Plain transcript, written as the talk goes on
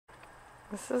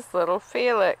This is little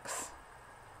Felix.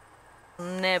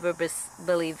 Never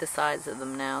believe the size of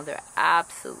them now. They're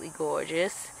absolutely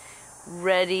gorgeous.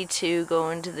 Ready to go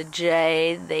into the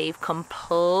jade. They've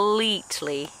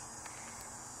completely...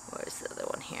 Where's the other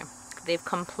one here? They've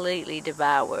completely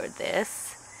devoured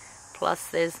this.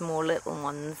 Plus there's more little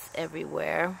ones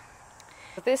everywhere.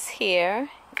 This here,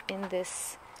 in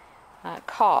this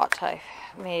cot I've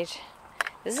made,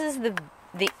 this is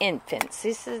the infants.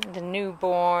 This is the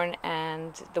newborn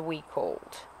and the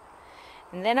week-old.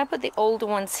 And then I put the older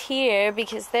ones here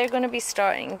because they're going to be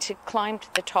starting to climb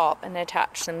to the top and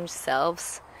attach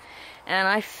themselves. And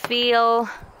I feel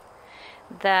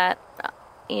that,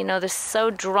 you know, they're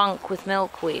so drunk with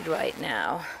milkweed right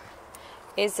now.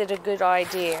 Is it a good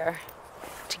idea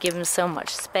to give them so much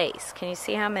space? Can you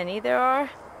see how many there are?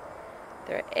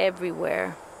 They're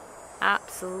everywhere.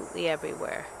 Absolutely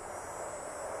everywhere.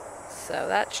 So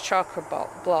that's chocolate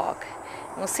block.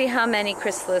 And we'll see how many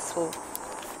chrysalis will,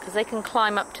 because they can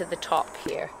climb up to the top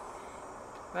here,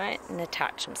 right, and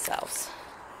attach themselves.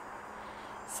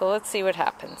 So let's see what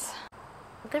happens.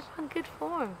 They're on good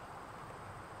form.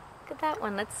 Look at that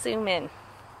one. Let's zoom in.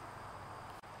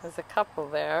 There's a couple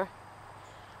there.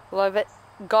 Well, I've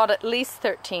got at least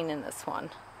 13 in this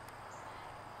one.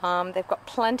 They've got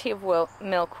plenty of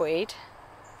milkweed.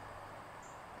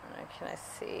 Can I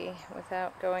see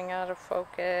without going out of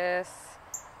focus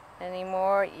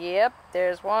anymore? Yep,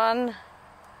 there's one.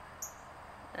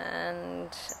 And,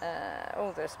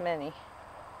 oh, there's many.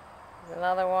 There's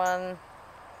another one.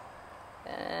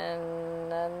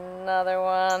 And another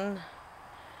one.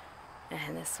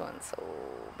 And this one's,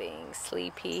 oh, being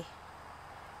sleepy.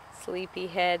 Sleepy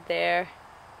head there.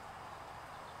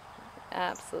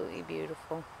 Absolutely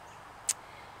beautiful.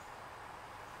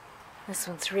 This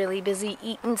one's really busy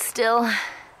eating still.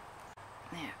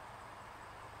 There.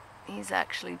 He's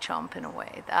actually chomping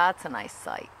away. That's a nice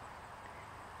sight.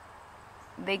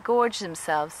 They gorge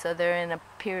themselves, so they're in a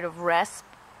period of rest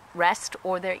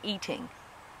or they're eating.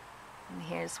 And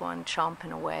here's one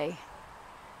chomping away.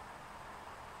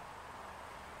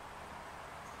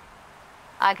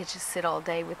 I could just sit all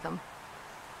day with them.